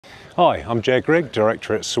Hi, I'm Jay Grigg,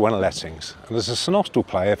 Director at Sienna Lettings, and as a Sinostal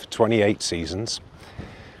player for 28 seasons,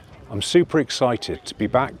 I'm super excited to be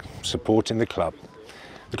back supporting the club.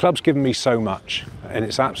 The club's given me so much, and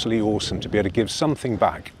it's absolutely awesome to be able to give something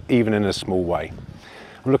back, even in a small way.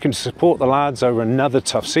 I'm looking to support the lads over another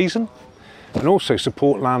tough season, and also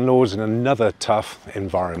support landlords in another tough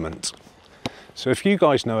environment. So if you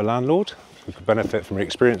guys know a landlord who could benefit from an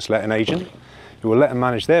experienced letting agent, who will let them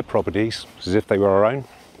manage their properties as if they were our own,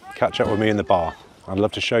 catch up with me in the bar. I'd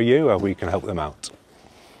love to show you how we can help them out.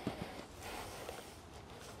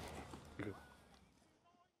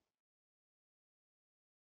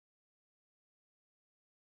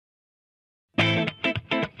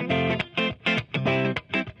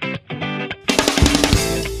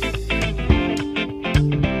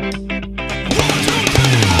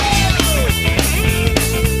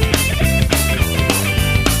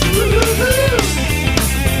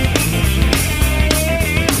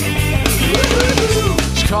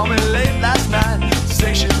 Called me late last night,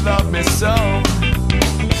 say she loved me so.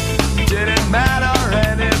 Didn't matter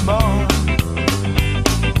anymore.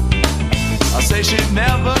 I say she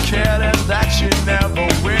never cared and that she never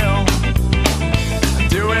will.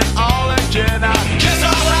 Do it all again, I guess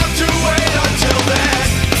I'll have to wait until then.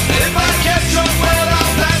 If I get drunk, well,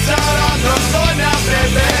 I'll pass out on the floor now,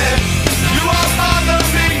 baby. You won't bother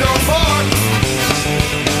me no more.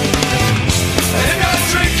 And if you're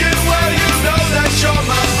drinking, well, you know that you're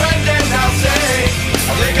my friend, and I'll say,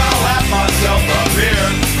 I think I'll have myself a beer.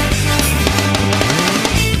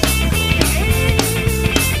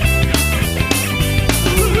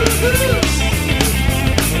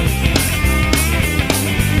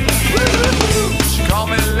 She called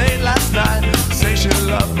me late last night, say she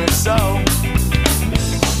loved me so,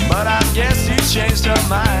 but I guess she changed her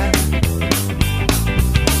mind.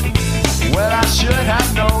 Well, I should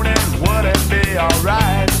have known it wouldn't be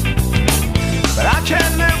alright, but I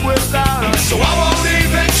can't live without her, so I won't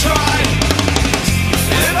even try.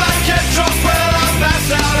 And if I get drunk, well, I'll pass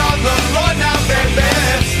out on the floor now, baby.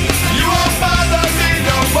 You won't bother me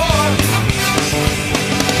no more.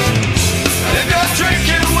 And if you're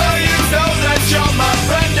drinking, well, you know that you're my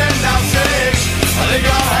friend, and I'll say, I think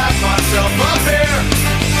I'll have myself a beer.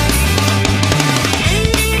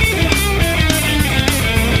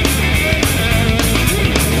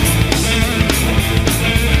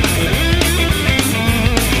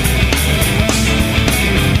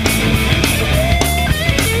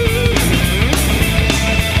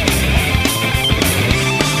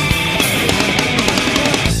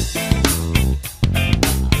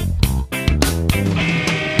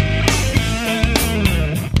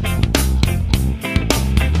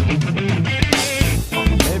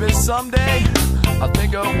 Someday I'll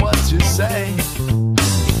think of what to say.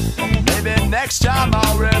 Maybe next time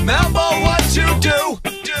I'll remember what to do.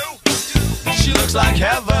 She looks like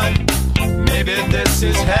heaven, maybe this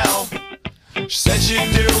is hell. She said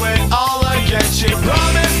she'd do it all again, she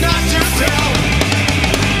promised not to tell.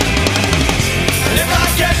 And if I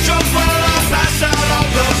get drunk, well, I'll pass out on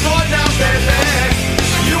the floor now, baby.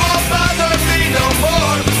 You won't bother me no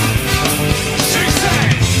more. She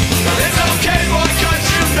said, well, it's okay, boy, 'cause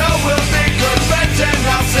you know we'll be good friends, and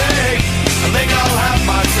I'll say, I think I'll have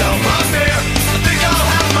myself a beer. I think I'll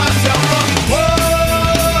have myself a whoa,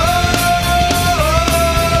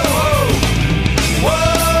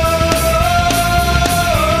 whoa,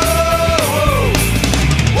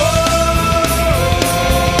 whoa,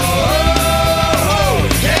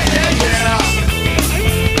 yeah, yeah, yeah.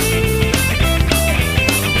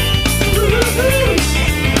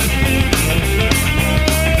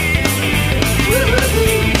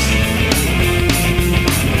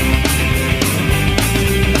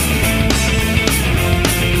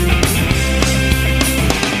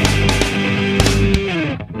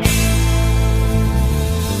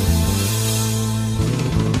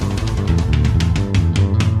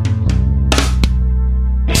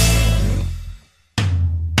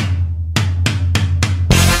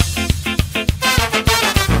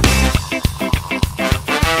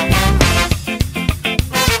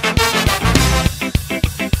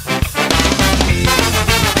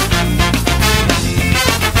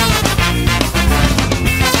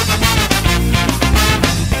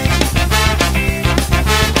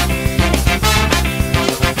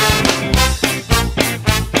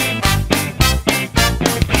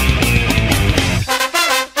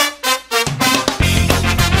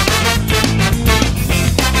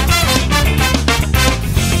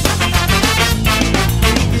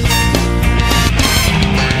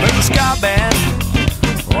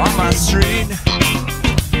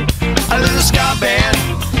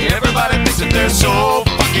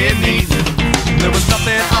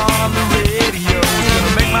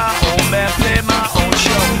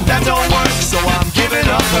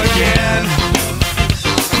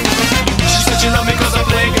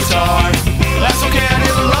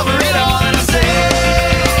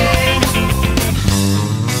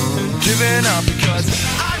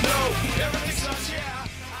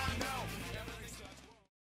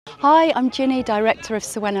 Hi, I'm Ginny, Director of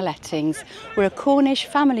Siwenna Lettings. We're a Cornish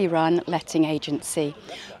family-run letting agency.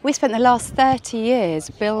 We spent the last 30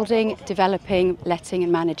 years building, developing, letting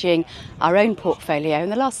and managing our own portfolio,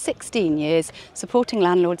 and the last 16 years supporting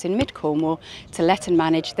landlords in mid-Cornwall to let and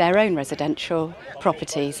manage their own residential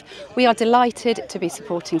properties. We are delighted to be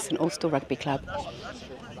supporting St Austell Rugby Club.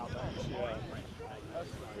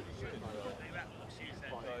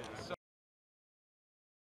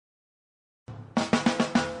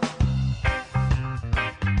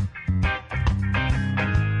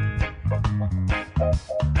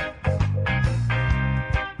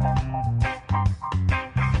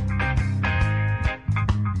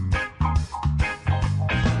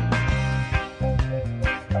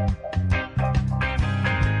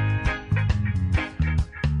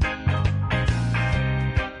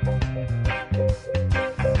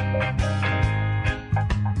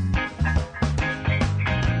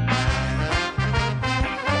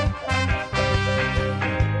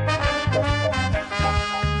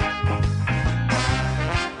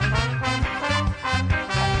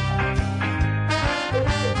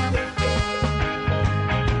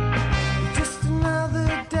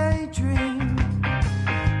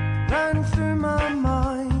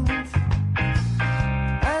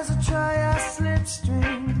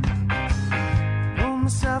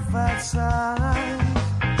 Outside